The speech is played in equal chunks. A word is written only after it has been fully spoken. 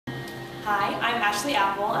Hi, I'm Ashley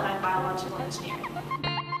Apple and I'm biological engineering.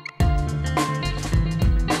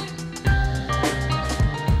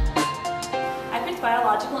 I picked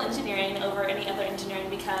biological engineering over any other engineering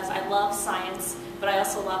because I love science, but I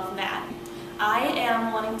also love math. I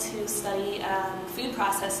am wanting to study food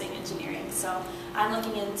processing engineering, so I'm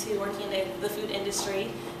looking into working in the food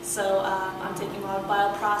industry. So I'm taking a lot of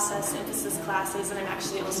bioprocess emphasis classes, and I'm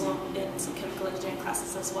actually also in some chemical engineering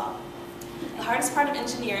classes as well. The hardest part of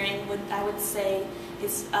engineering, I would say,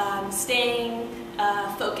 is staying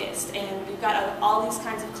focused. And we've got all these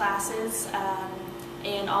kinds of classes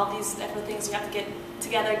and all these different things you have to get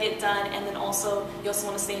together, get done, and then also you also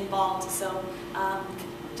want to stay involved. So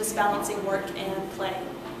just balancing work and play.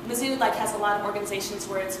 Mizzou has a lot of organizations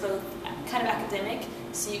where it's both kind of academic,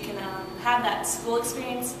 so you can have that school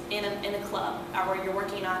experience in a club, or where you're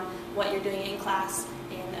working on what you're doing in class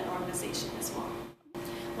in an organization as well.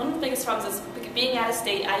 One of the biggest problems is being out of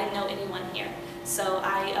state. I didn't know anyone here, so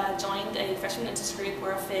I joined a freshman interest group,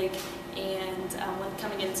 or a FIG, and when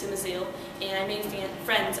coming into Mizzou, and I made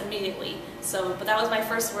friends immediately. So, but that was my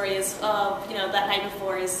first worry: is that night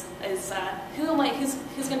before is who's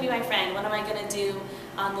going to be my friend? What am I going to do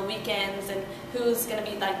on the weekends? And who's going to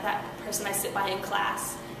be like that person I sit by in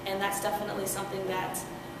class? And that's definitely something that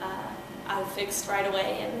I fixed right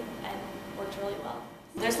away and worked really well.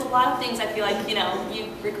 There's a lot of things I feel like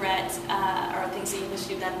you regret or things that you wish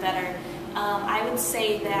you'd done better. I would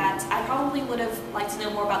say that I probably would have liked to know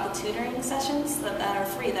more about the tutoring sessions that are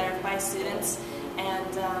free, that are by students,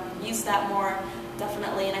 and use that more,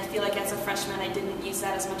 definitely. And I feel like as a freshman I didn't use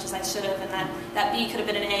that as much as I should have, and that B could have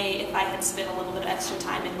been an A if I had spent a little bit of extra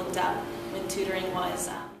time and looked up when tutoring was.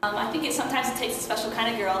 I think sometimes it takes a special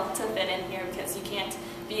kind of girl to fit in here, because you can't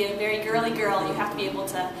be a very girly girl. You have to be able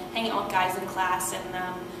to hang out with guys in class and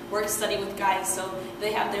study with guys, so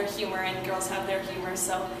they have their humor and girls have their humor,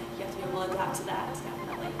 so you have to be able to adapt to that.